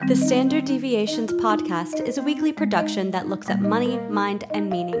The Standard Deviations podcast is a weekly production that looks at money, mind, and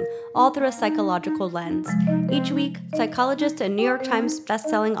meaning, all through a psychological lens. Each week, psychologist and New York Times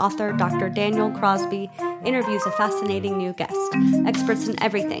bestselling author Dr. Daniel Crosby interviews a fascinating new guest, experts in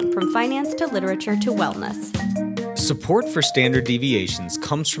everything from finance to literature to wellness. Support for Standard Deviations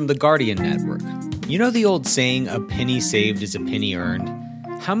comes from the Guardian Network. You know the old saying, a penny saved is a penny earned?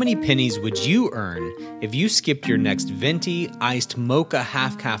 How many pennies would you earn if you skipped your next venti iced mocha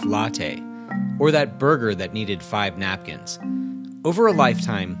half-calf latte, or that burger that needed 5 napkins? Over a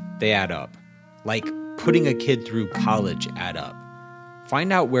lifetime, they add up. Like putting a kid through college add up.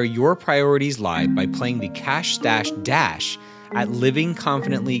 Find out where your priorities lie by playing the Cash Stash Dash at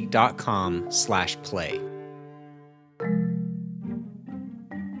livingconfidently.com/play.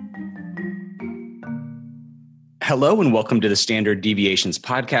 Hello and welcome to the Standard Deviations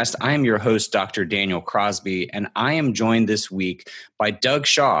podcast. I am your host, Dr. Daniel Crosby, and I am joined this week by Doug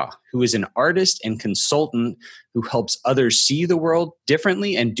Shaw, who is an artist and consultant who helps others see the world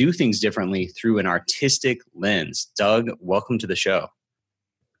differently and do things differently through an artistic lens. Doug, welcome to the show.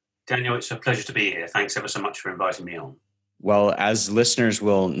 Daniel, it's a pleasure to be here. Thanks ever so much for inviting me on. Well, as listeners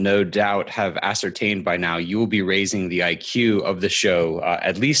will no doubt have ascertained by now, you will be raising the IQ of the show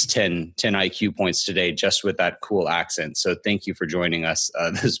at least 10 IQ points today, just with that cool accent. So thank you for joining us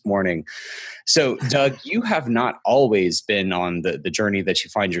this morning. So, Doug, you have not always been on the journey that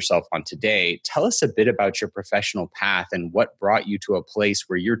you find yourself on today. Tell us a bit about your professional path and what brought you to a place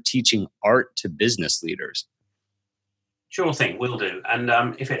where you're teaching art to business leaders. Sure thing, will do. And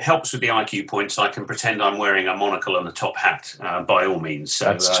if it helps with the IQ points, I can pretend I'm wearing a monocle and a top hat, by all means. So,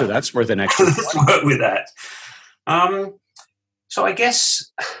 that's true. That's worth an extra. Let's work with that. So I guess,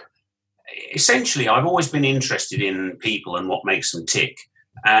 essentially, I've always been interested in people and what makes them tick.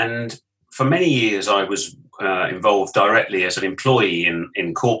 And for many years, I was involved directly as an employee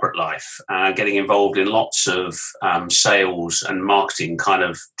in corporate life, getting involved in lots of sales and marketing kind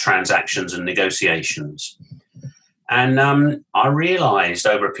of transactions and negotiations. And I realized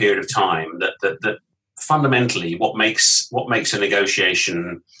over a period of time that fundamentally what makes a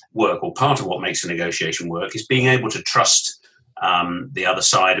negotiation work, or part of what makes a negotiation work, is being able to trust the other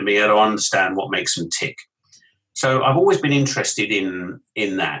side and being able to understand what makes them tick. So I've always been interested in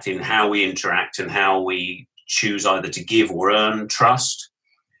that, in how we interact and how we choose either to give or earn trust.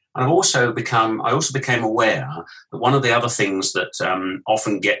 And I also became aware that one of the other things that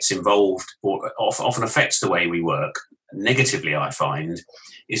often gets involved or often affects the way we work, negatively I find,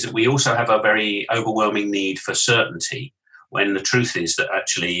 is that we also have a very overwhelming need for certainty, when the truth is that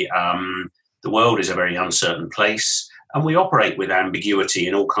actually the world is a very uncertain place and we operate with ambiguity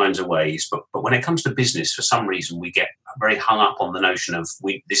in all kinds of ways. But when it comes to business, for some reason, we get very hung up on the notion of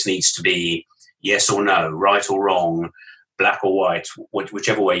this needs to be yes or no, right or wrong, black or white,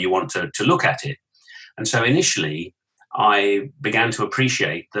 whichever way you want to look at it. And so initially, I began to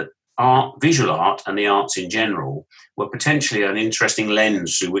appreciate that visual art and the arts in general were potentially an interesting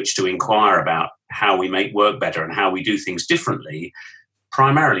lens through which to inquire about how we make work better and how we do things differently,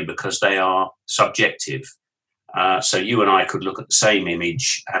 primarily because they are subjective. So you and I could look at the same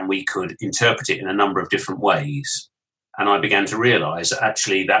image and we could interpret it in a number of different ways. And I began to realize that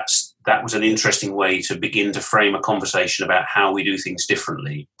actually that was an interesting way to begin to frame a conversation about how we do things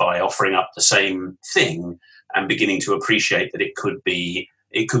differently, by offering up the same thing and beginning to appreciate that it could be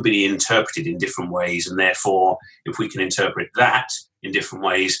interpreted in different ways. And therefore, if we can interpret that in different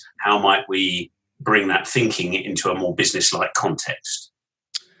ways, how might we bring that thinking into a more business-like context?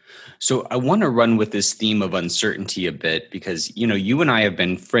 So I want to run with this theme of uncertainty a bit, because, you and I have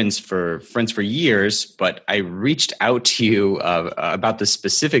been friends for years, but I reached out to you about this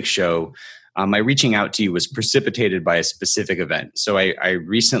specific show. My reaching out to you was precipitated by a specific event. So I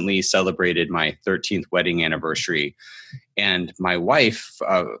recently celebrated my 13th wedding anniversary, and my wife,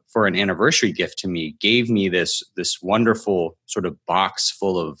 for an anniversary gift to me, gave me this wonderful sort of box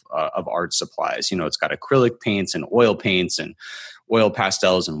full of art supplies. It's got acrylic paints and oil paints and oil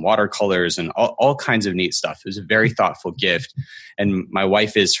pastels and watercolors and all kinds of neat stuff. It was a very thoughtful gift. And my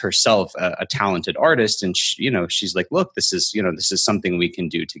wife is herself a talented artist. And she's like, look, this is something we can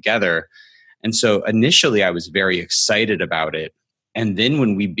do together. And so initially I was very excited about it. And then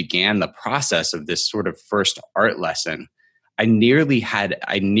when we began the process of this sort of first art lesson, I nearly had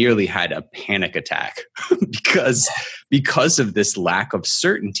a panic attack because of this lack of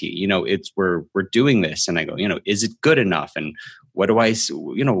certainty. We're doing this, and I go, is it good enough? And what do I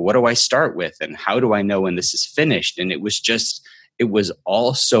start with? And how do I know when this is finished? And it was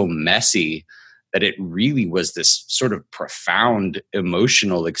all so messy that it really was this sort of profound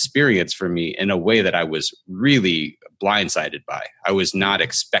emotional experience for me in a way that I was really blindsided by. I was not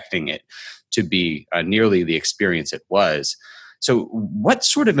expecting it to be nearly the experience it was. So what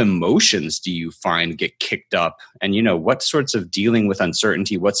sort of emotions do you find get kicked up? And, what sorts of dealing with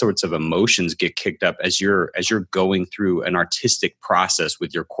uncertainty, what sorts of emotions get kicked up as you're going through an artistic process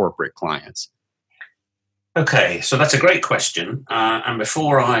with your corporate clients? Okay, so that's a great question. And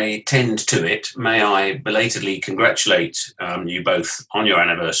before I tend to it, may I belatedly congratulate you both on your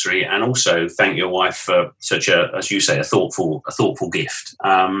anniversary, and also thank your wife for such as you say, a thoughtful gift.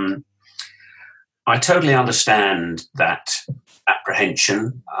 I totally understand that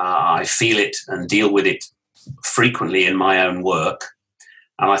apprehension. I feel it and deal with it frequently in my own work.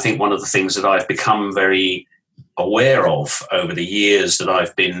 And I think one of the things that I've become very aware of over the years that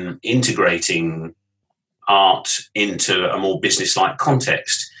I've been integrating art into a more business-like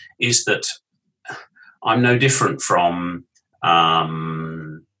context is that I'm no different from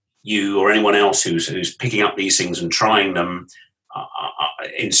you or anyone else who's picking up these things and trying them.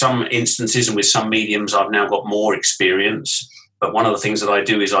 In some instances and with some mediums, I've now got more experience. But one of the things that I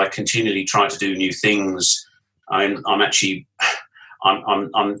do is I continually try to do new things. I'm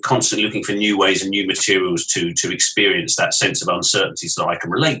constantly looking for new ways and new materials to experience that sense of uncertainty so that I can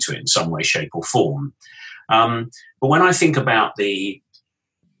relate to it in some way, shape, or form. But when I think about the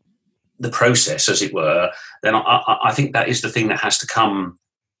process, as it were, then I think that is the thing that has to come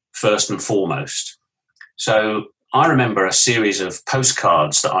first and foremost. So I remember a series of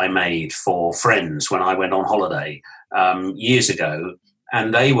postcards that I made for friends when I went on holiday years ago,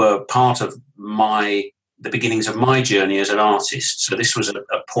 and they were part of the beginnings of my journey as an artist. So this was a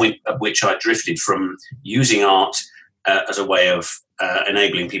point at which I drifted from using art as a way of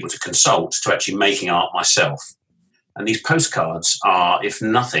enabling people to consult to actually making art myself. And these postcards are, if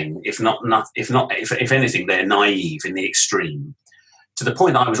anything, they're naive in the extreme, to the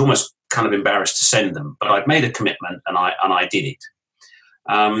point that I was almost kind of embarrassed to send them. But I'd made a commitment, and I did it.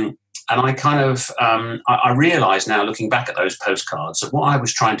 And I kind of I realised now, looking back at those postcards, that what I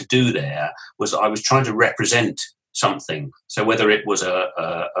was trying to do there was I was trying to represent something. So whether it was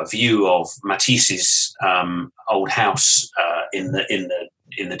a view of Matisse's old house in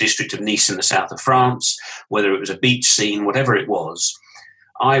the district of Nice in the south of France, whether it was a beach scene, whatever it was,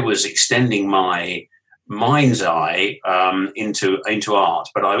 I was extending my mind's eye into art.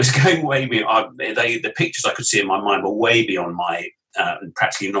 But I was going way beyond. The pictures I could see in my mind were way beyond my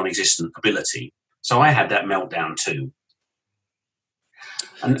practically non-existent ability. So I had that meltdown too.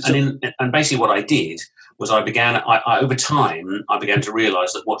 And basically what I did was I over time, I began to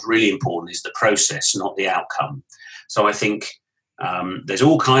realise that what's really important is the process, not the outcome. So I think there's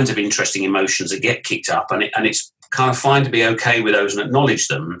all kinds of interesting emotions that get kicked up, and it's kind of fine to be okay with those and acknowledge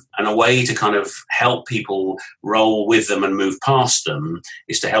them. And a way to kind of help people roll with them and move past them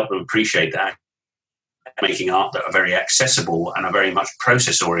is to help them appreciate that making art that are very accessible and are very much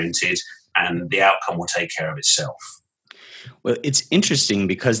process-oriented, and the outcome will take care of itself. Well, it's interesting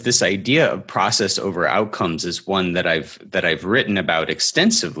because this idea of process over outcomes is one that I've written about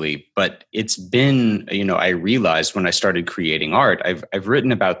extensively, but it's been, I realized when I started creating art, I've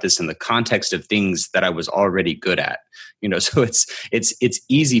written about this in the context of things that I was already good at. So it's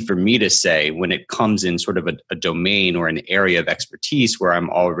easy for me to say when it comes in sort of a domain or an area of expertise where I'm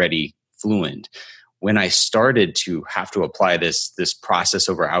already fluent. When I started to have to apply this process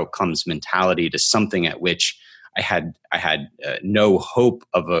over outcomes mentality to something at which I had no hope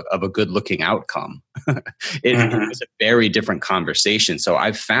of a good looking outcome, it was a very different conversation. So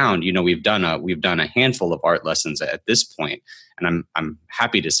I've found, we've done a handful of art lessons at this point, and I'm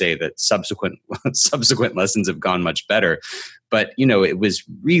happy to say that subsequent lessons have gone much better. But it was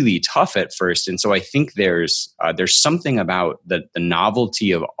really tough at first, and so I think there's something about the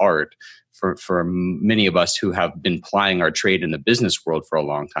novelty of art. For many of us who have been plying our trade in the business world for a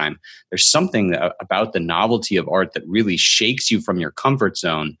long time, there's something about the novelty of art that really shakes you from your comfort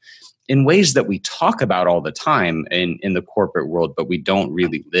zone in ways that we talk about all the time in the corporate world, but we don't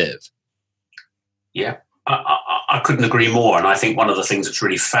really live. Yeah, I couldn't agree more. And I think one of the things that's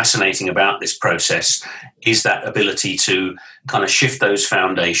really fascinating about this process is that ability to kind of shift those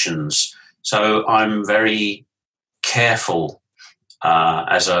foundations. So I'm very careful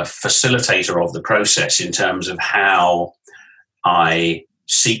as a facilitator of the process in terms of how I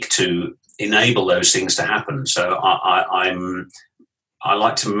seek to enable those things to happen. So I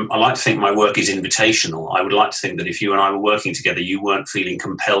like to think my work is invitational. I would like to think that if you and I were working together, you weren't feeling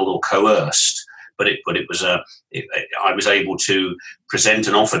compelled or coerced, but I was able to present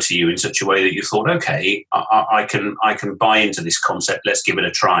an offer to you in such a way that you thought, okay, I can buy into this concept. Let's give it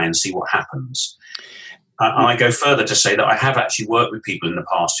a try and see what happens. And I go further to say that I have actually worked with people in the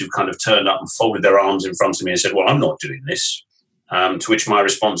past who kind of turned up and folded their arms in front of me and said, well, I'm not doing this. To which my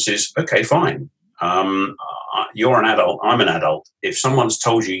response is, okay, fine. You're an adult. I'm an adult. If someone's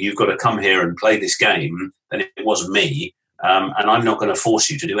told you you've got to come here and play this game, then it wasn't me. And I'm not going to force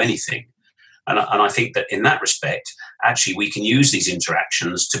you to do anything. And I think that in that respect, actually, we can use these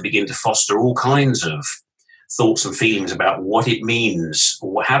interactions to begin to foster all kinds of thoughts and feelings about what it means,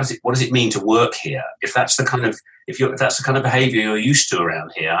 or what does it mean to work here? If that's the kind of behaviour you're used to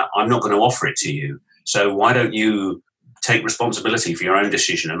around here, I'm not going to offer it to you. So why don't you take responsibility for your own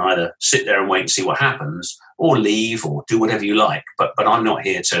decision and either sit there and wait and see what happens, or leave, or do whatever you like. But I'm not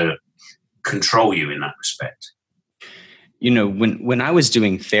here to control you in that respect. When I was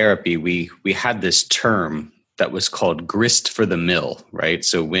doing therapy, we had this term that was called grist for the mill, right?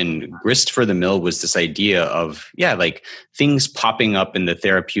 So when grist for the mill was this idea of, like things popping up in the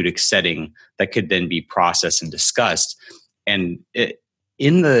therapeutic setting that could then be processed and discussed. And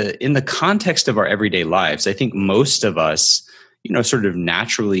in the context of our everyday lives, I think most of us, sort of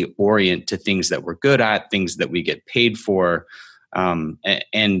naturally orient to things that we're good at, things that we get paid for.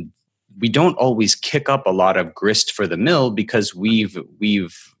 And we don't always kick up a lot of grist for the mill because we've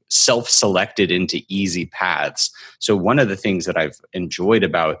self-selected into easy paths. So one of the things that I've enjoyed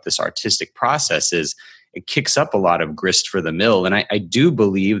about this artistic process is it kicks up a lot of grist for the mill. And I do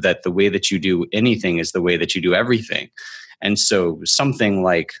believe that the way that you do anything is the way that you do everything. And so something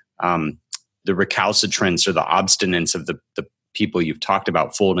like the recalcitrance or the obstinance of the people you've talked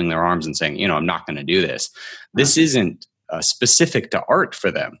about folding their arms and saying, I'm not going to do this. This isn't specific to art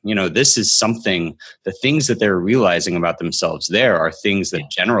for them. This is something, the things that they're realizing about themselves there are things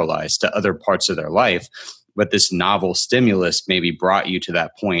that generalize to other parts of their life. But this novel stimulus maybe brought you to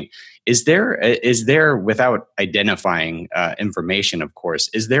that point. Is there, without identifying information, of course,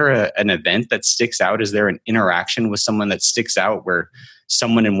 is there an event that sticks out? Is there an interaction with someone that sticks out where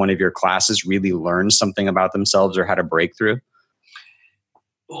someone in one of your classes really learned something about themselves or had a breakthrough?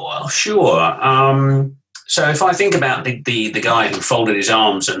 Well, sure. So if I think about the guy who folded his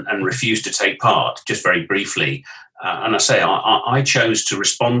arms and refused to take part, just very briefly, and I say I chose to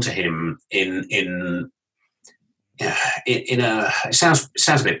respond to him in a, it sounds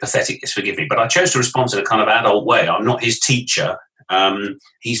a bit pathetic, forgive me, but I chose to respond in a kind of adult way. I'm not his teacher.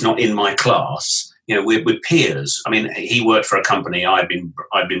 He's not in my class. We're peers. I mean, he worked for a company. I'd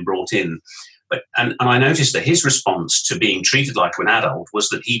been brought in. But and I noticed that his response to being treated like an adult was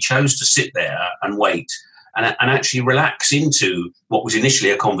that he chose to sit there and wait and actually relax into what was initially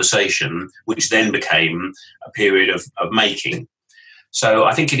a conversation, which then became a period of making. So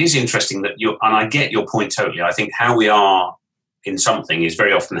I think it is interesting that and I get your point totally. I think how we are in something is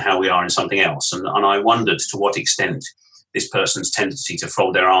very often how we are in something else. And I wondered to what extent this person's tendency to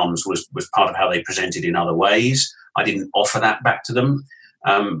fold their arms was part of how they presented in other ways. I didn't offer that back to them.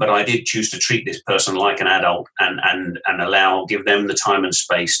 But I did choose to treat this person like an adult and give them the time and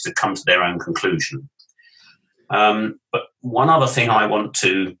space to come to their own conclusion. But one other thing I want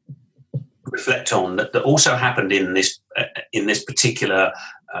to reflect on that also happened in this particular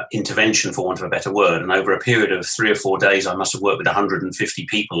intervention, for want of a better word, and over a period of 3 or 4 days, I must have worked with 150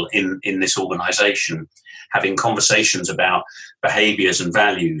 people in this organisation, having conversations about behaviours and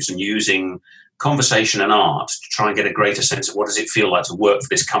values and using conversation and art to try and get a greater sense of what does it feel like to work for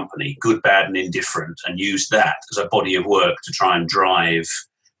this company, good, bad, and indifferent, and use that as a body of work to try and drive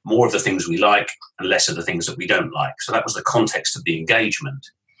more of the things we like and less of the things that we don't like. So that was the context of the engagement.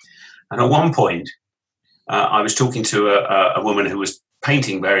 And at one point, I was talking to a woman who was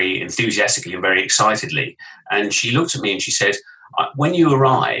painting very enthusiastically and very excitedly, and she looked at me and she said, when you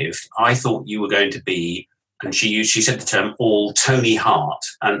arrived, I thought you were going to be, and she said the term, all Tony Hart.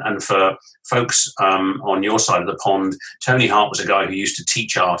 And for folks on your side of the pond, Tony Hart was a guy who used to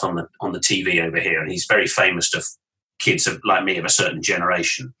teach art on the TV over here, and he's very famous to kids like me of a certain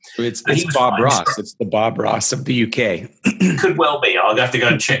generation. It's Bob Ross. It's the Bob Ross of the UK. Could well be. I'll have to go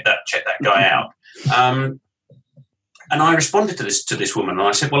and check that guy out. And I responded to this woman, and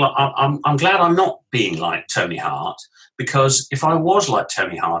I said, "Well, I'm glad I'm not being like Tony Hart, because if I was like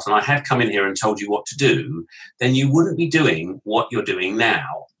Tony Hart and I had come in here and told you what to do, then you wouldn't be doing what you're doing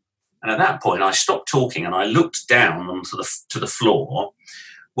now." And at that point, I stopped talking and I looked down onto the floor,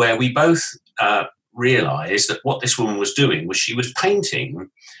 where we both realised that what this woman was doing was she was painting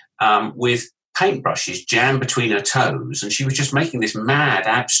with paintbrushes jammed between her toes, and she was just making this mad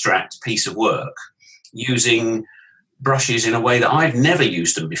abstract piece of work using brushes in a way that I've never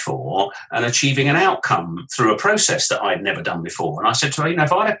used them before, and achieving an outcome through a process that I'd never done before. And I said to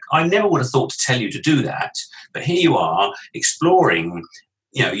her, I never would have thought to tell you to do that, but here you are exploring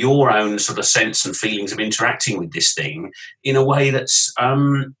your own sort of sense and feelings of interacting with this thing in a way that's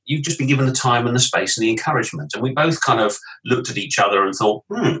you've just been given the time and the space and the encouragement. And we both kind of looked at each other and thought,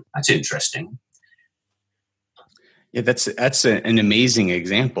 that's interesting. Yeah, that's an amazing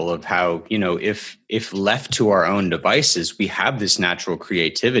example of how, if left to our own devices, we have this natural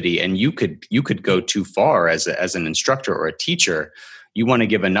creativity, and you could go too far as an instructor or a teacher. You want to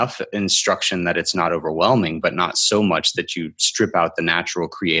give enough instruction that it's not overwhelming, but not so much that you strip out the natural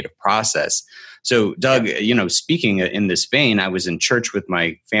creative process. So, Doug, speaking in this vein, I was in church with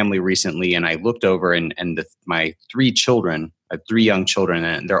my family recently, and I looked over and my three young children,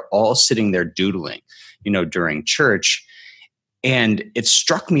 and they're all sitting there doodling, during church. And it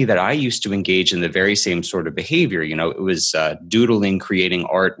struck me that I used to engage in the very same sort of behavior. It was doodling, creating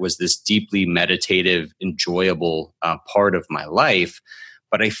art was this deeply meditative, enjoyable part of my life.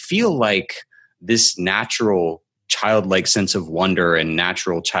 But I feel like this natural childlike sense of wonder and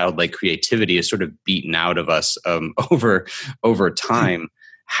natural childlike creativity is sort of beaten out of us over time.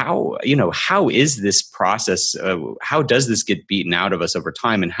 How is this process? How does this get beaten out of us over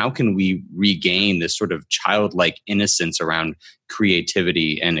time? And how can we regain this sort of childlike innocence around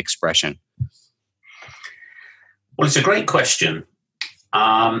creativity and expression? Well, it's a great question.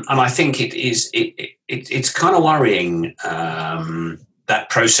 And I think it's kind of worrying, that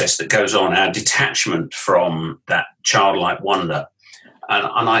process that goes on, our detachment from that childlike wonder.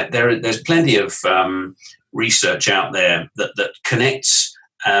 And there's plenty of research out there that connects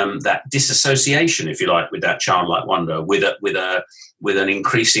that disassociation, if you like, with that childlike wonder, with an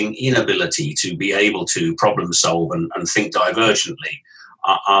increasing inability to be able to problem solve and think divergently.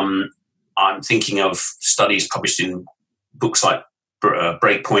 I'm thinking of studies published in books like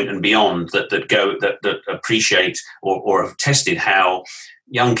Breakpoint and Beyond that appreciate or have tested how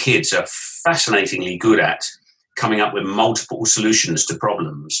young kids are fascinatingly good at coming up with multiple solutions to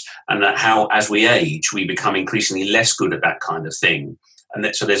problems, and that how, as we age, we become increasingly less good at that kind of thing.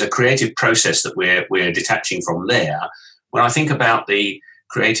 And so there's a creative process that we're detaching from there. When I think about the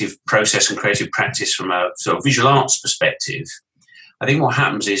creative process and creative practice from a sort of visual arts perspective, I think what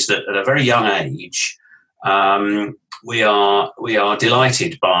happens is that at a very young age, we are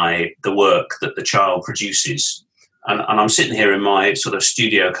delighted by the work that the child produces. And I'm sitting here in my sort of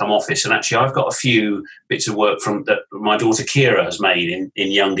studio come office, and actually I've got a few bits of work that my daughter Kira has made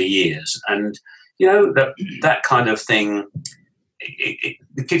in younger years. And, that kind of thing,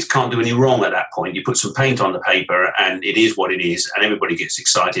 the kids can't do any wrong at that point. You put some paint on the paper and it is what it is, and everybody gets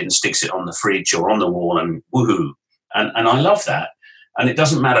excited and sticks it on the fridge or on the wall and woohoo. And I love that. And it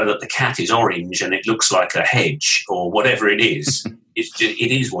doesn't matter that the cat is orange and it looks like a hedge or whatever it is.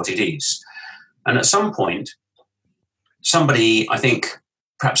 It is what it is. And at some point, somebody, I think,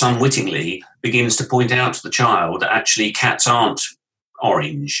 perhaps unwittingly, begins to point out to the child that actually cats aren't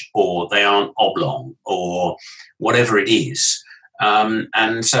orange or they aren't oblong or whatever it is.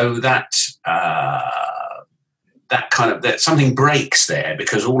 And so that something breaks there,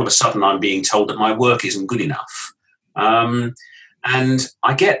 because all of a sudden I'm being told that my work isn't good enough. And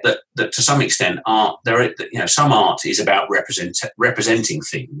I get that to some extent, some art is about representing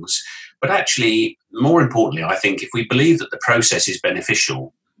things, but actually, more importantly, I think if we believe that the process is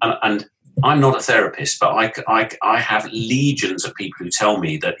beneficial, and I'm not a therapist, but I have legions of people who tell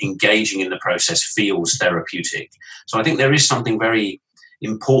me that engaging in the process feels therapeutic. So I think there is something very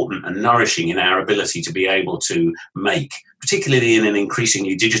important and nourishing in our ability to be able to make, particularly in an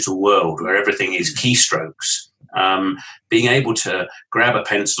increasingly digital world where everything is keystrokes. Being able to grab a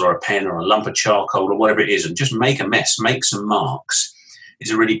pencil or a pen or a lump of charcoal or whatever it is and just make a mess, make some marks,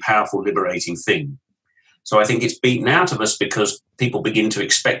 is a really powerful, liberating thing. So I think it's beaten out of us because people begin to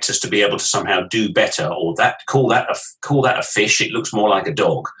expect us to be able to somehow do better, or call that a fish. It looks more like a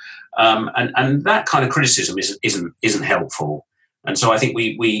dog, and that kind of criticism isn't helpful. And so I think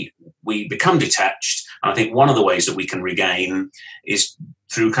we become detached. And I think one of the ways that we can regain is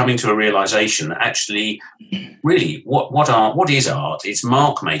through coming to a realization that actually, really, what is art? It's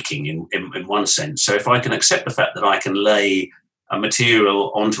mark making in one sense. So if I can accept the fact that I can lay a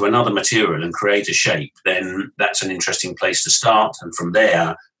material onto another material and create a shape, then that's an interesting place to start. And from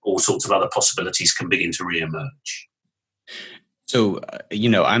there, all sorts of other possibilities can begin to re-emerge. So,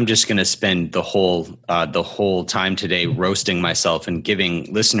 I'm just going to spend the whole time today roasting myself and giving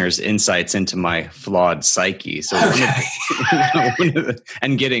listeners insights into my flawed psyche. So,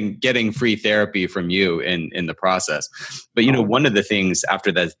 and getting free therapy from you in the process. But one of the things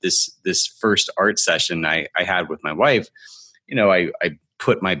after this first art session I had with my wife, I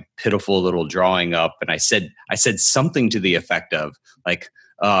put my pitiful little drawing up, and I said something to the effect of like,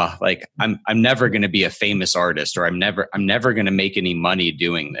 like I'm never going to be a famous artist, or I'm never going to make any money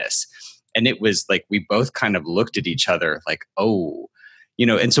doing this. And it was like, we both kind of looked at each other like, oh,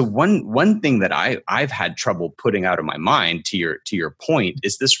 and so one thing that I've had trouble putting out of my mind, to your point,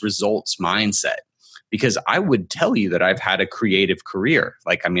 is this results mindset. Because I would tell you that I've had a creative career.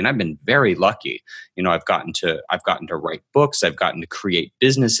 Like, I mean, I've been very lucky. I've gotten to write books. I've gotten to create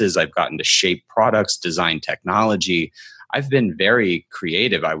businesses. I've gotten to shape products, design technology. I've been very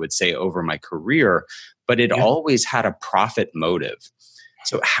creative, I would say, over my career, but it always had a profit motive.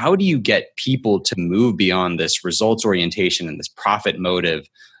 So how do you get people to move beyond this results orientation and this profit motive,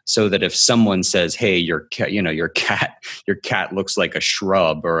 so that if someone says, "Hey, your cat looks like a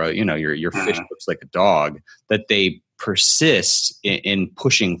shrub," or your fish looks like a dog, that they persist in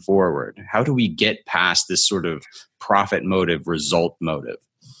pushing forward? How do we get past this sort of profit motive, result motive?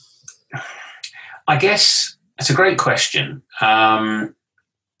 I guess it's a great question.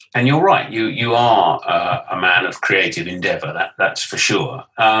 And you're right. You are a man of creative endeavor. That's for sure.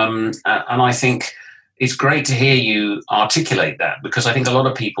 And I think it's great to hear you articulate that, because I think a lot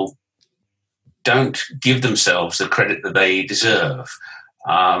of people don't give themselves the credit that they deserve.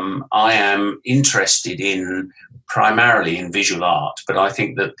 I am interested primarily in visual art, but I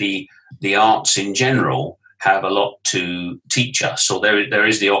think that the arts in general have a lot to teach us. So there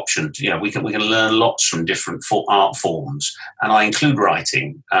is the option to, we can learn lots from different art forms, and I include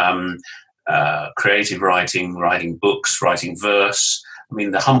writing, creative writing books, writing verse. I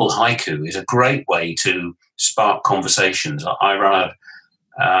mean, the humble haiku is a great way to spark conversations. I run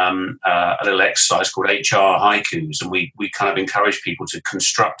a little exercise called HR haikus, and we kind of encourage people to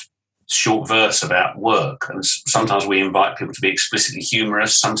construct short verse about work. And sometimes we invite people to be explicitly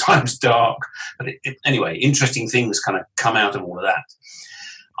humorous, sometimes dark. But anyway, interesting things kind of come out of all of that.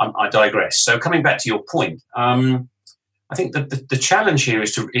 I digress. So coming back to your point, I think that the challenge here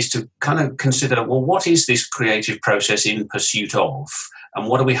is to kind of consider, well, what is this creative process in pursuit of, and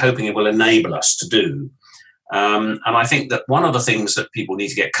what are we hoping it will enable us to do? And I think that one of the things that people need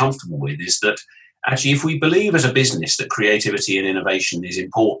to get comfortable with is that actually, if we believe as a business that creativity and innovation is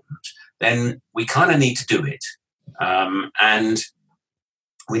important, then we kind of need to do it. And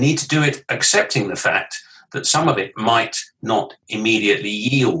we need to do it accepting the fact that some of it might not immediately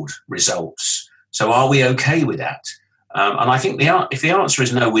yield results. So are we okay with that? And I think if the answer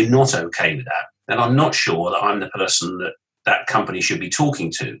is no, we're not okay with that, then I'm not sure that I'm the person that company should be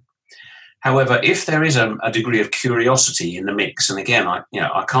talking to. However, if there is a degree of curiosity in the mix, and again,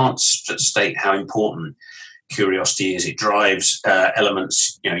 I can't state how important curiosity is. It drives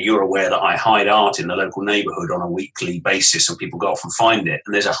elements. You're aware that I hide art in the local neighbourhood on a weekly basis, and people go off and find it.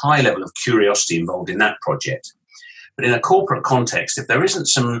 And there's a high level of curiosity involved in that project. But in a corporate context, if there isn't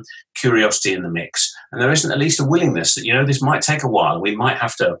some curiosity in the mix, and there isn't at least a willingness that, this might take a while, we might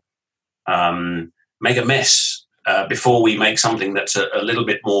have to make a mess before we make something that's a little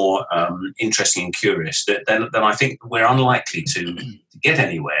bit more interesting and curious, then I think we're unlikely to get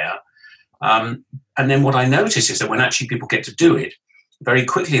anywhere. And then what I notice is that when actually people get to do it, very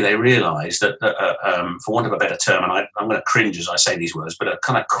quickly they realise that, for want of a better term, and I'm going to cringe as I say these words, but a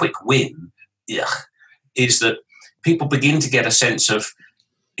kind of quick win is that people begin to get a sense of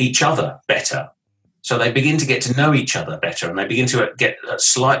each other better. So they begin to get to know each other better, and they begin to get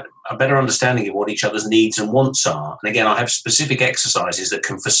a better understanding of what each other's needs and wants are. And again, I have specific exercises that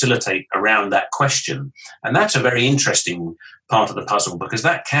can facilitate around that question. And that's a very interesting part of the puzzle, because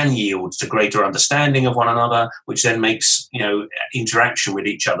that can yield to greater understanding of one another, which then makes, interaction with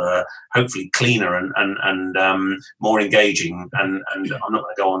each other hopefully cleaner and more engaging. And I'm not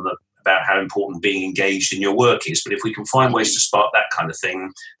going to go on about how important being engaged in your work is, but if we can find ways to spark that kind of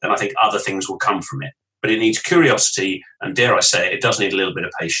thing, then I think other things will come from it. But it needs curiosity, and dare I say, it does need a little bit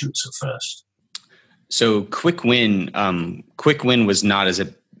of patience at first. So quick win was not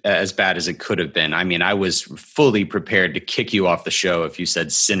as bad as it could have been. I mean, I was fully prepared to kick you off the show if you said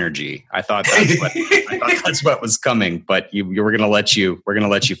synergy. I thought that's what was coming, but we're going to let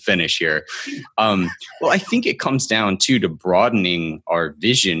you finish here. Well, I think it comes down to broadening our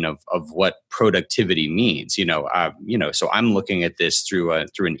vision of what productivity means. So I'm looking at this through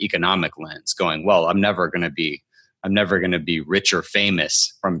an economic lens, going, well, I'm never going to be rich or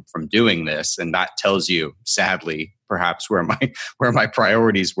famous from doing this, and that tells you, sadly, perhaps where my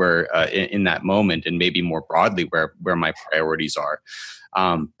priorities were in that moment, and maybe more broadly where my priorities are.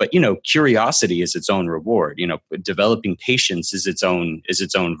 But curiosity is its own reward. Developing patience is its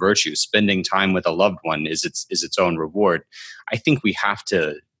own virtue. Spending time with a loved one is its own reward. I think we have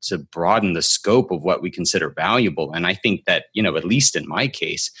to broaden the scope of what we consider valuable, and I think that at least in my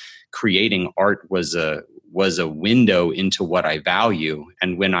case, creating art was was a window into what I value.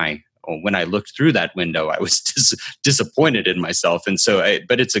 And when I looked through that window, I was disappointed in myself. And so,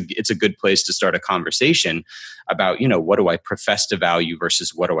 but it's a good place to start a conversation about, what do I profess to value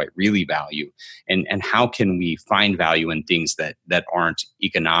versus what do I really value, and how can we find value in things that aren't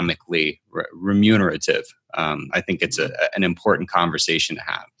economically remunerative. I think it's an important conversation to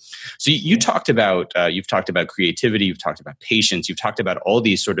have. So you've talked about creativity, you've talked about patience, you've talked about all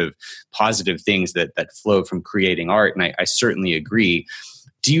these sort of positive things that flow from creating art, and I certainly agree.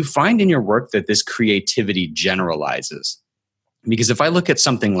 Do you find in your work that this creativity generalizes? Because if I look at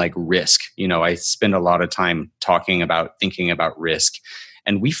something like risk, I spend a lot of time thinking about risk,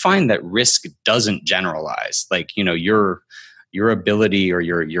 and we find that risk doesn't generalize. Like, your ability or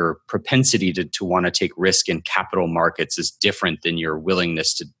your propensity to want to take risk in capital markets is different than your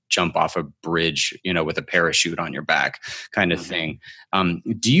willingness to jump off a bridge, with a parachute on your back kind of thing.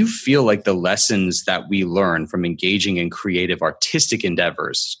 Do you feel like the lessons that we learn from engaging in creative artistic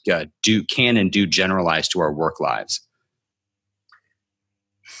endeavors can and do generalize to our work lives?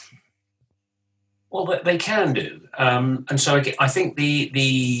 Well, they can do. And so I think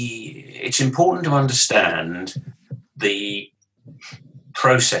it's important to understand the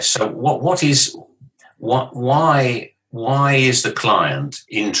process. So why is the client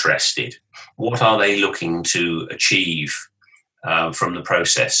interested? What are they looking to achieve from the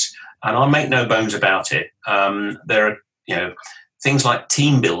process? And I'll make no bones about it. There are, things like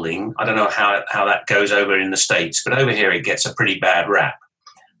team building. I don't know how that goes over in the States, but over here it gets a pretty bad rap.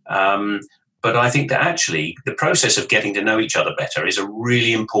 But I think that actually the process of getting to know each other better is a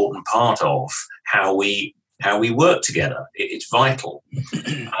really important part of how we work together. It's vital.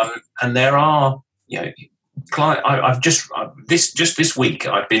 And there are, client. This week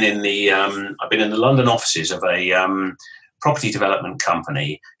I've been in the London offices of a property development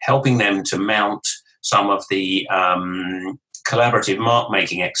company, helping them to mount some of the collaborative mark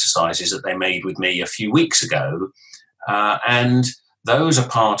making exercises that they made with me a few weeks ago, and those are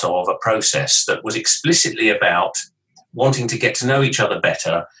part of a process that was explicitly about wanting to get to know each other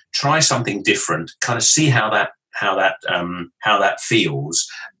better, try something different, kind of see how that feels,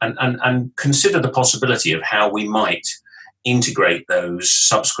 and consider the possibility of how we might integrate those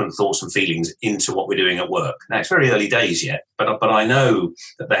subsequent thoughts and feelings into what we're doing at work. Now, it's very early days yet, but I know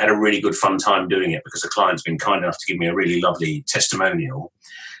that they had a really good fun time doing it because the client's been kind enough to give me a really lovely testimonial.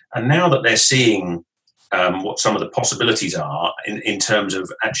 And now that they're seeing what some of the possibilities are in terms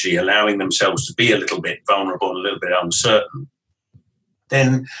of actually allowing themselves to be a little bit vulnerable, a little bit uncertain,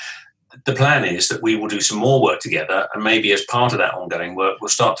 then the plan is that we will do some more work together, and maybe as part of that ongoing work, we'll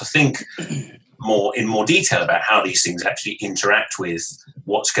start to think in more detail about how these things actually interact with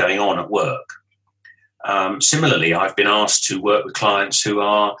what's going on at work. Similarly, I've been asked to work with clients who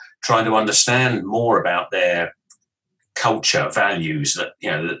are trying to understand more about their culture, values,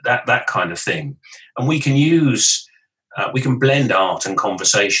 that kind of thing, and we can blend art and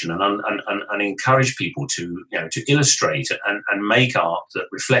conversation and encourage people to illustrate and make art that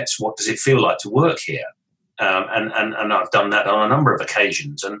reflects what does it feel like to work here. And I've done that on a number of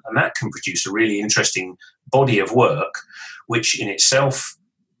occasions, and that can produce a really interesting body of work, which in itself,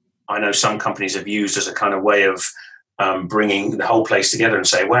 I know some companies have used as a kind of way of bringing the whole place together and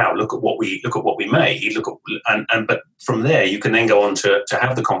say, "Wow, look at what we made." But from there, you can then go on to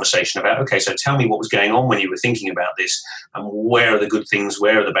have the conversation about, okay, so tell me what was going on when you were thinking about this, and where are the good things,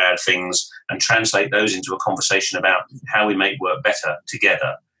 where are the bad things, and translate those into a conversation about how we make work better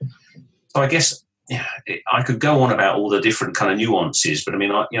together. So I guess I could go on about all the different kind of nuances, but I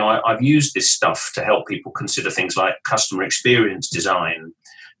mean, I've used this stuff to help people consider things like customer experience design,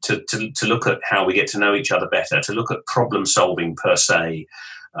 to look at how we get to know each other better, to look at problem solving per se,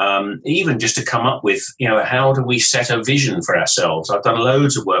 even just to come up with, how do we set a vision for ourselves? I've done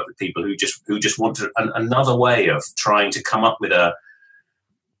loads of work with people who just want another way of trying to come up with a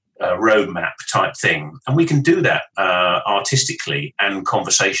roadmap type thing, and we can do that artistically and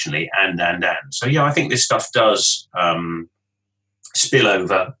conversationally and. So I think this stuff does spill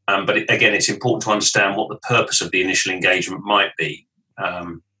over, but again, it's important to understand what the purpose of the initial engagement might be.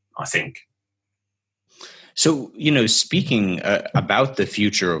 I think. So, speaking about the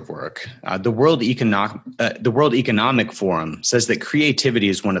future of work, the World Economic Forum says that creativity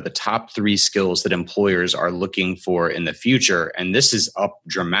is one of the top 3 skills that employers are looking for in the future. And this is up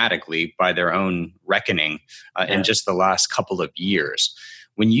dramatically by their own reckoning in just the last couple of years.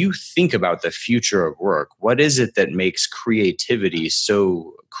 When you think about the future of work, what is it that makes creativity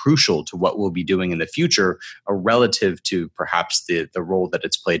so crucial to what we'll be doing in the future, relative to perhaps the role that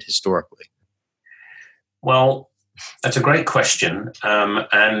it's played historically? Well, that's a great question.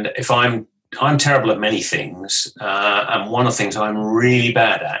 And if I'm I'm terrible at many things, and one of the things I'm really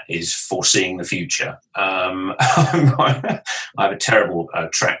bad at is foreseeing the future. I have a terrible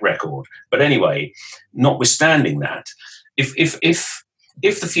track record. But anyway, notwithstanding that, if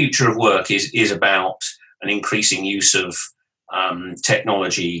the future of work is about an increasing use of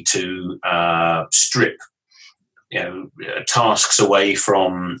technology to strip tasks away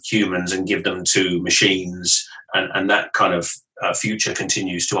from humans and give them to machines, and that kind of future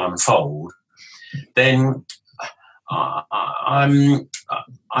continues to unfold, then I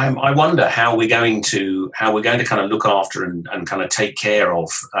wonder how we're going to kind of look after and kind of take care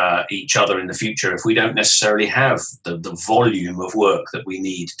of each other in the future if we don't necessarily have the volume of work that we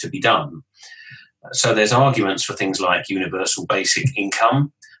need to be done. So there's arguments for things like universal basic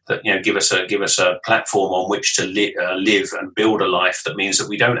income that give us a platform on which to live and build a life that means that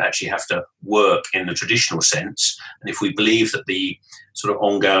we don't actually have to work in the traditional sense. And if we believe that the sort of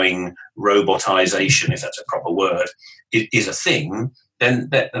ongoing robotization, if that's a proper word, is a thing, then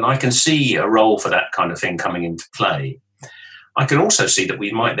I can see a role for that kind of thing coming into play. I can also see that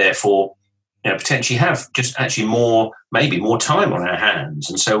we might therefore potentially have just actually more time on our hands.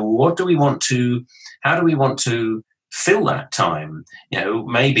 And so how do we want to fill that time?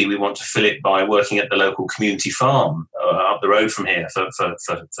 Maybe we want to fill it by working at the local community farm up the road from here for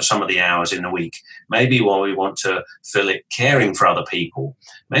some of the hours in the week. Maybe we want to fill it caring for other people.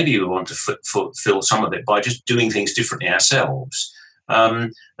 Maybe we want to fill some of it by just doing things differently ourselves.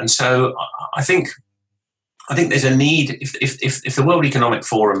 And so I think there's a need. If the World Economic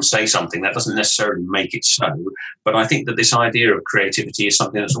Forum say something, that doesn't necessarily make it so. But I think that this idea of creativity is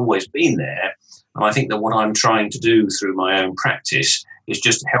something that's always been there. And I think that what I'm trying to do through my own practice is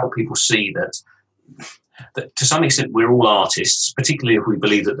just to help people see that to some extent we're all artists, particularly if we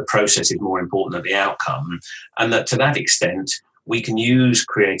believe that the process is more important than the outcome, and that to that extent we can use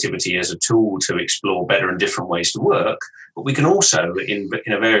creativity as a tool to explore better and different ways to work, but we can also, in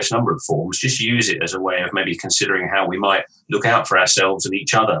a various number of forms, just use it as a way of maybe considering how we might look out for ourselves and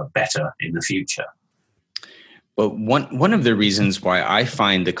each other better in the future. Well, one of the reasons why I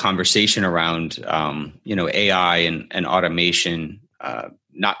find the conversation around AI and automation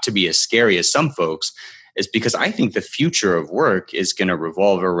not to be as scary as some folks is because I think the future of work is going to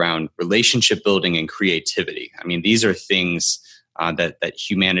revolve around relationship building and creativity. I mean, these are things that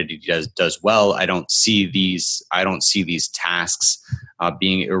humanity does well. I don't see these tasks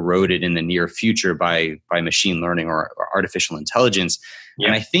being eroded in the near future by machine learning or artificial intelligence. Yeah.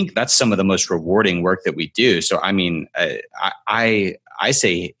 And I think that's some of the most rewarding work that we do. So, I mean, I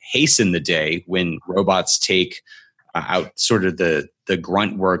say hasten the day when robots take out sort of the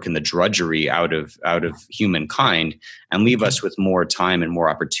grunt work and the drudgery out of humankind and leave us with more time and more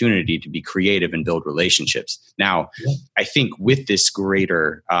opportunity to be creative and build relationships. Now, I think with this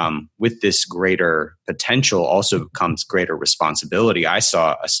greater potential also comes greater responsibility. I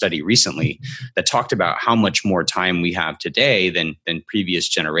saw a study recently that talked about how much more time we have today than previous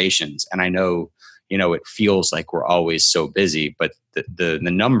generations. And I know, it feels like we're always so busy, but the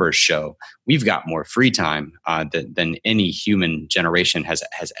numbers show we've got more free time than any human generation has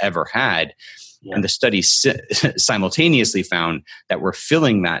ever had. Yeah. And the study simultaneously found that we're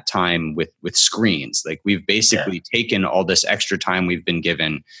filling that time with screens. Like we've basically taken all this extra time we've been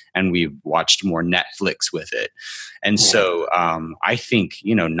given and we've watched more Netflix with it. And so I think,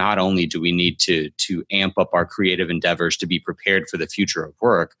 not only do we need to amp up our creative endeavors to be prepared for the future of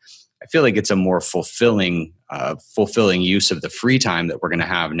work, I feel like it's a more fulfilling use of the free time that we're going to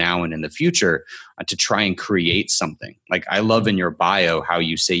have now and in the future to try and create something. Like I love in your bio how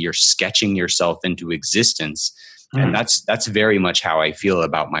you say you're sketching yourself into existence, and that's very much how I feel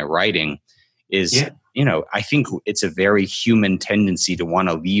about my writing. I think it's a very human tendency to want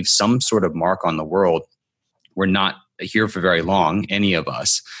to leave some sort of mark on the world. We're not here for very long, any of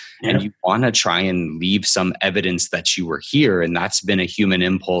us. Yeah. And you want to try and leave some evidence that you were here. And that's been a human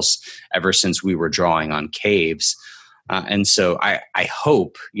impulse ever since we were drawing on caves. And so I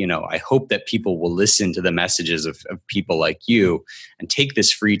hope that people will listen to the messages of people like you and take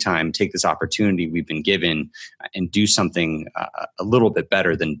this free time, take this opportunity we've been given and do something a little bit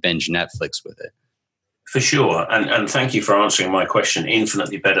better than binge Netflix with it. For sure. And thank you for answering my question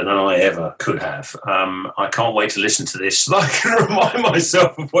infinitely better than I ever could have. I can't wait to listen to this so I can remind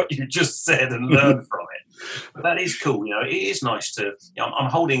myself of what you just said and learn from it. But that is cool. It is nice to, I'm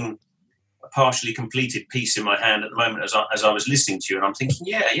holding a partially completed piece in my hand at the moment as I was listening to you. And I'm thinking,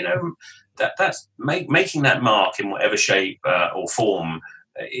 that's making that mark in whatever shape or form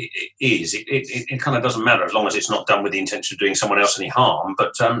it kind of doesn't matter as long as it's not done with the intention of doing someone else any harm.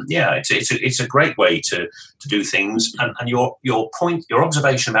 But it's a great way to do things. And your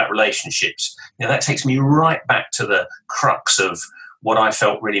observation about relationships, that takes me right back to the crux of what I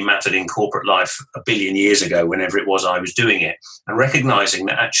felt really mattered in corporate life a billion years ago, whenever it was I was doing it, and recognizing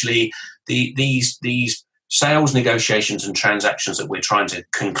that actually these sales negotiations and transactions that we're trying to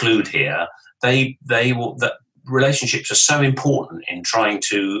conclude here, that relationships are so important in trying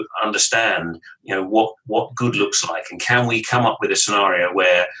to understand, what good looks like, and can we come up with a scenario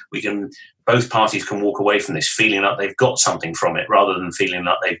where both parties can walk away from this feeling like they've got something from it, rather than feeling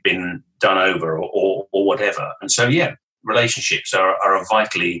like they've been done over or whatever. And so, relationships are a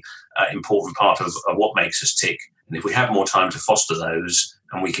vitally important part of what makes us tick. And if we have more time to foster those,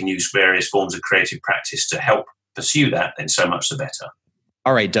 and we can use various forms of creative practice to help pursue that, then so much the better.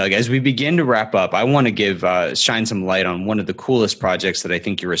 All right, Doug, as we begin to wrap up, I want to shine some light on one of the coolest projects that I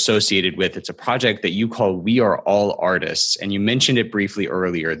think you're associated with. It's a project that you call We Are All Artists, and you mentioned it briefly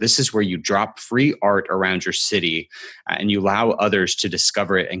earlier. This is where you drop free art around your city and you allow others to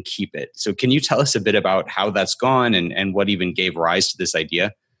discover it and keep it. So can you tell us a bit about how that's gone and what even gave rise to this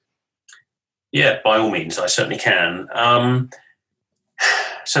idea? Yeah, by all means, I certainly can.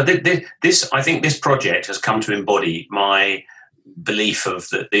 So I think this project has come to embody my belief of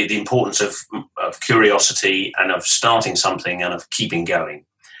the importance of curiosity and of starting something and of keeping going.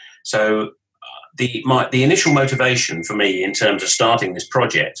 So the initial motivation for me in terms of starting this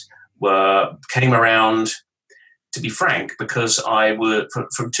project came around, to be frank, because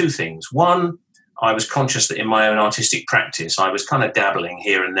from two things. One, I was conscious that in my own artistic practice, I was kind of dabbling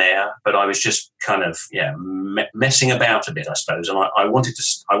here and there, but I was just kind of messing about a bit, I suppose. And I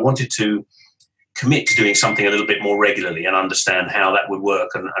wanted to commit to doing something a little bit more regularly and understand how that would work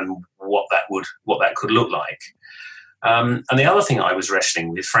and what that could look like. And the other thing I was wrestling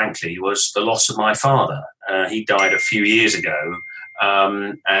with, frankly, was the loss of my father. He died a few years ago,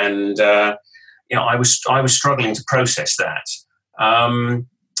 and I was struggling to process that.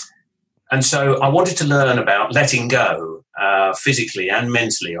 And so I wanted to learn about letting go physically and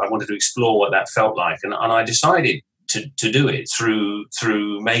mentally. I wanted to explore what that felt like, and I decided to do it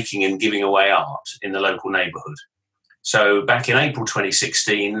through making and giving away art in the local neighbourhood. So back in April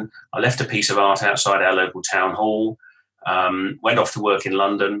 2016, I left a piece of art outside our local town hall, went off to work in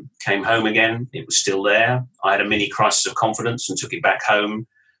London, came home again. It was still there. I had a mini crisis of confidence and took it back home.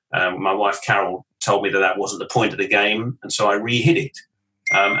 My wife, Carol, told me that wasn't the point of the game, and so I re-hid it,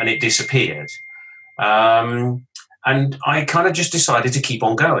 and it disappeared. And I kind of just decided to keep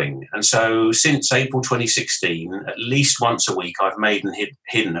on going. And so since April 2016, at least once a week, I've made and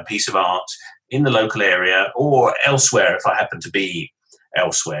hidden a piece of art in the local area or elsewhere if I happen to be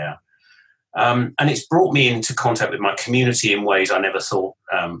elsewhere. And it's brought me into contact with my community in ways I never thought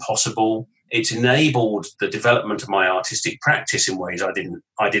possible. It's enabled the development of my artistic practice in ways I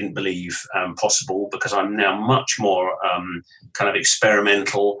didn't believe possible, because I'm now much more kind of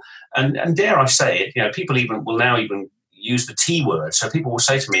experimental. And dare I say it, people will now use the T word. So people will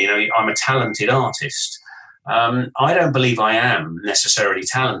say to me, I'm a talented artist. I don't believe I am necessarily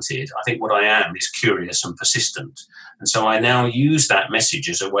talented. I think what I am is curious and persistent. And so I now use that message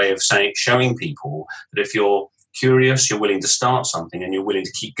as a way of showing people that if you're curious, you're willing to start something, and you're willing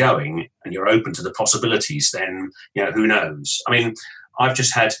to keep going, and you're open to the possibilities, then, who knows? I mean, I've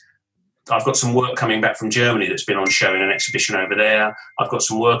got some work coming back from Germany that's been on show in an exhibition over there. I've got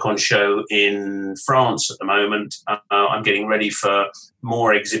some work on show in France at the moment. I'm getting ready for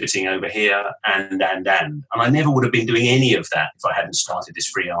more exhibiting over here, and I never would have been doing any of that if I hadn't started this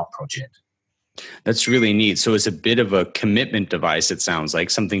free art project. That's really neat. So it's a bit of a commitment device, it sounds like,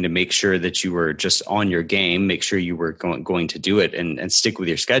 something to make sure that you were just on your game, make sure you were going to do it and stick with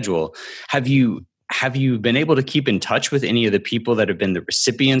your schedule. Have you been able to keep in touch with any of the people that have been the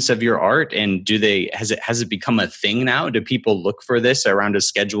recipients of your art? And has it become a thing now? Do people look for this around a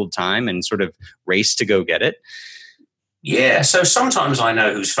scheduled time and sort of race to go get it? Yeah, so sometimes I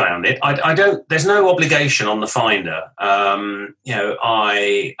know who's found it. I don't. There's no obligation on the finder.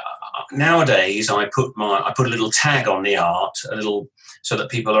 Nowadays I put a little tag on the art, so that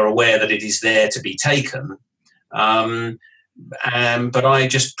people are aware that it is there to be taken. But I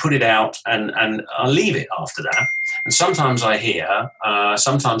just put it out and I'll leave it after that. And sometimes I hear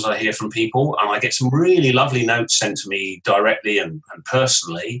from people, and I get some really lovely notes sent to me directly and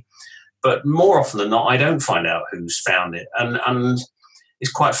personally. But more often than not, I don't find out who's found it. And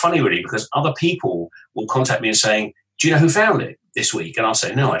it's quite funny, really, because other people will contact me and saying, do you know who found it this week? And I'll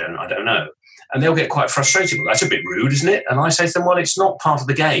say, no, I don't know. And they'll get quite frustrated. Well, that's a bit rude, isn't it? And I say to them, well, it's not part of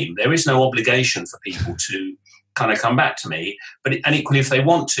the game. There is no obligation for people to kind of come back to me. And equally, if they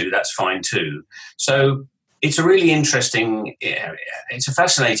want to, that's fine too. So it's a really interesting, it's a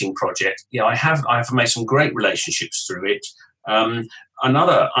fascinating project. I have made some great relationships through it.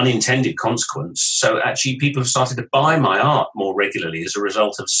 Another unintended consequence, so actually people have started to buy my art more regularly as a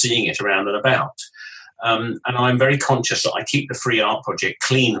result of seeing it around and about. And I'm very conscious that I keep the free art project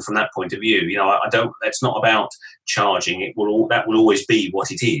clean from that point of view. It's not about charging. That will always be what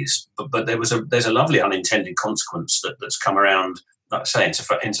it is. But there's a lovely unintended consequence that's come around. Like I say,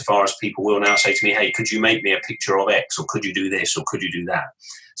 insofar as people will now say to me, "Hey, could you make me a picture of X, or could you do this, or could you do that?"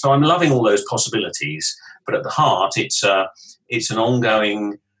 So I'm loving all those possibilities. But at the heart, it's an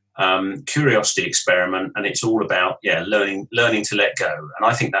ongoing curiosity experiment, and it's all about learning to let go. And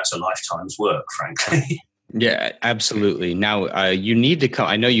I think that's a lifetime's work, frankly. Yeah, absolutely. Now you need to come.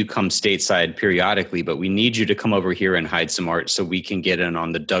 I know you come stateside periodically, but we need you to come over here and hide some art so we can get in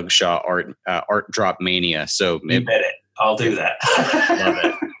on the Doug Shaw art drop mania. So maybe, you bet it. I'll do that.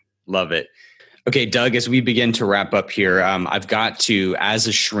 Love it. Okay, Doug, as we begin to wrap up here, I've got to, as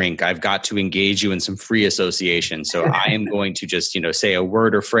a shrink, I've got to engage you in some free association. So I am going to just, say a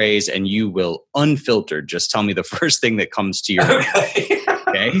word or phrase, and you will unfiltered just tell me the first thing that comes to your mind.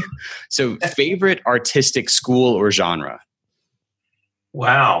 Okay. So favorite artistic school or genre?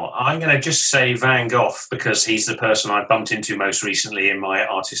 Wow. I'm going to just say Van Gogh because he's the person I bumped into most recently in my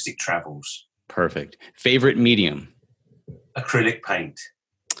artistic travels. Perfect. Favorite medium? Acrylic paint.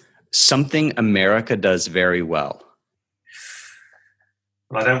 Something America does very well.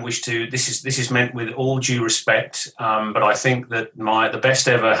 Well, I don't wish to. This is meant with all due respect, but I think that the best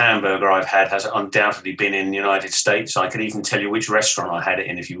ever hamburger I've had has undoubtedly been in the United States. I could even tell you which restaurant I had it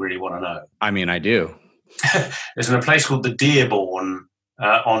in if you really want to know. I mean, I do. There's a place called the Dearborn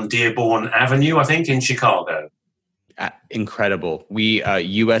on Dearborn Avenue, I think, in Chicago. Incredible. We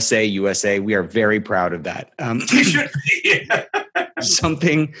USA. We are very proud of that. You should be.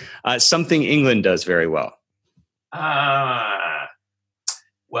 Something England does very well.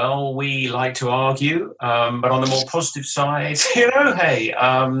 Well, we like to argue, but on the more positive side, hey,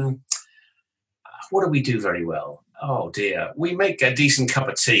 what do we do very well? Oh dear, we make a decent cup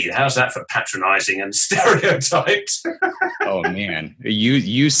of tea. How's that for patronizing and stereotypes? Oh man,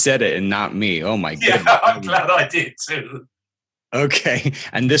 you said it and not me. Oh my goodness. Yeah, I'm glad I did too. Okay,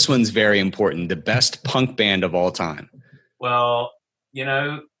 and this one's very important. The best punk band of all time. Well,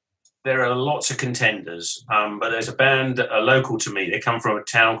 there are lots of contenders, but there's a band local to me. They come from a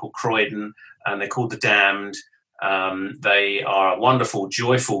town called Croydon, and they're called The Damned. They are a wonderful,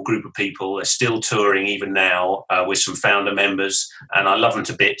 joyful group of people. They're still touring even now with some founder members, and I love them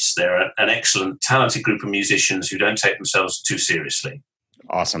to bits. They're an excellent, talented group of musicians who don't take themselves too seriously.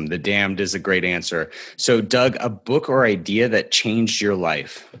 Awesome. The Damned is a great answer. So, Doug, a book or idea that changed your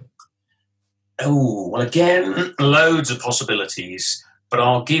life? Oh, well, again, loads of possibilities, but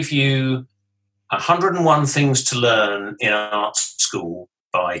I'll give you 101 Things to Learn in Art School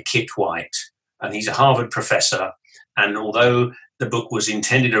by Kit White. And he's a Harvard professor. And although the book was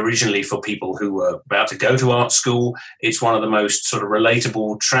intended originally for people who were about to go to art school, it's one of the most sort of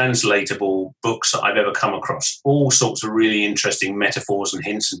relatable, translatable books that I've ever come across. All sorts of really interesting metaphors and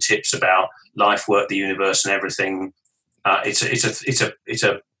hints and tips about life, work, the universe, and everything. It's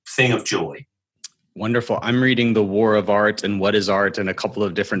a thing of joy. Wonderful. I'm reading The War of Art and What is Art and a couple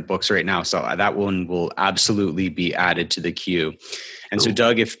of different books right now. So that one will absolutely be added to the queue. And so,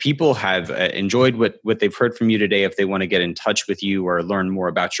 Doug, if people have enjoyed what they've heard from you today, if they want to get in touch with you or learn more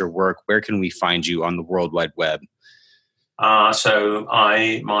about your work, where can we find you on the World Wide Web? So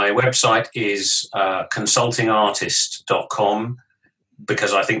my website is consultingartist.com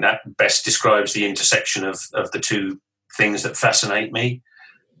because I think that best describes the intersection of the two things that fascinate me.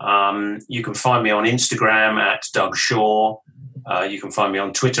 You can find me on Instagram at Doug Shaw. You can find me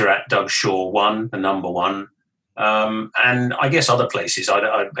on Twitter at Doug Shaw1, the number 1. And I guess other places,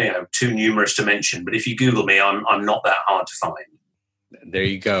 too numerous to mention. But if you Google me, I'm not that hard to find. There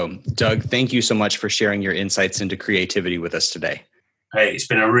you go. Doug, thank you so much for sharing your insights into creativity with us today. Hey, it's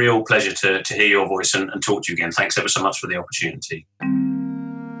been a real pleasure to hear your voice and talk to you again. Thanks ever so much for the opportunity.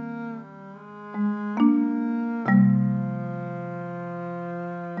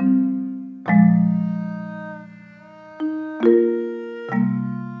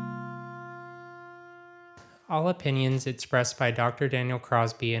 All opinions expressed by Dr. Daniel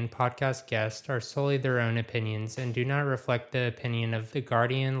Crosby and podcast guests are solely their own opinions and do not reflect the opinion of the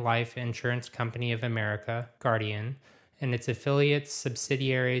Guardian Life Insurance Company of America, Guardian, and its affiliates,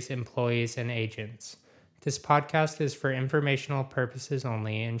 subsidiaries, employees, and agents. This podcast is for informational purposes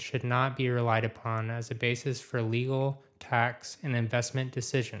only and should not be relied upon as a basis for legal, tax, and investment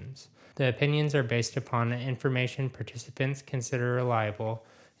decisions. The opinions are based upon information participants consider reliable,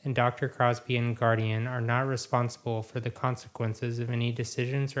 and Dr. Crosby and Guardian are not responsible for the consequences of any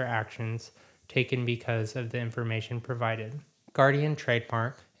decisions or actions taken because of the information provided. Guardian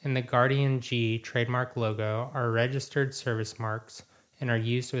trademark and the Guardian G trademark logo are registered service marks and are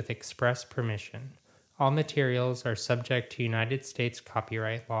used with express permission. All materials are subject to United States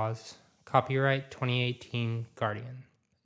copyright laws. Copyright 2018 Guardian.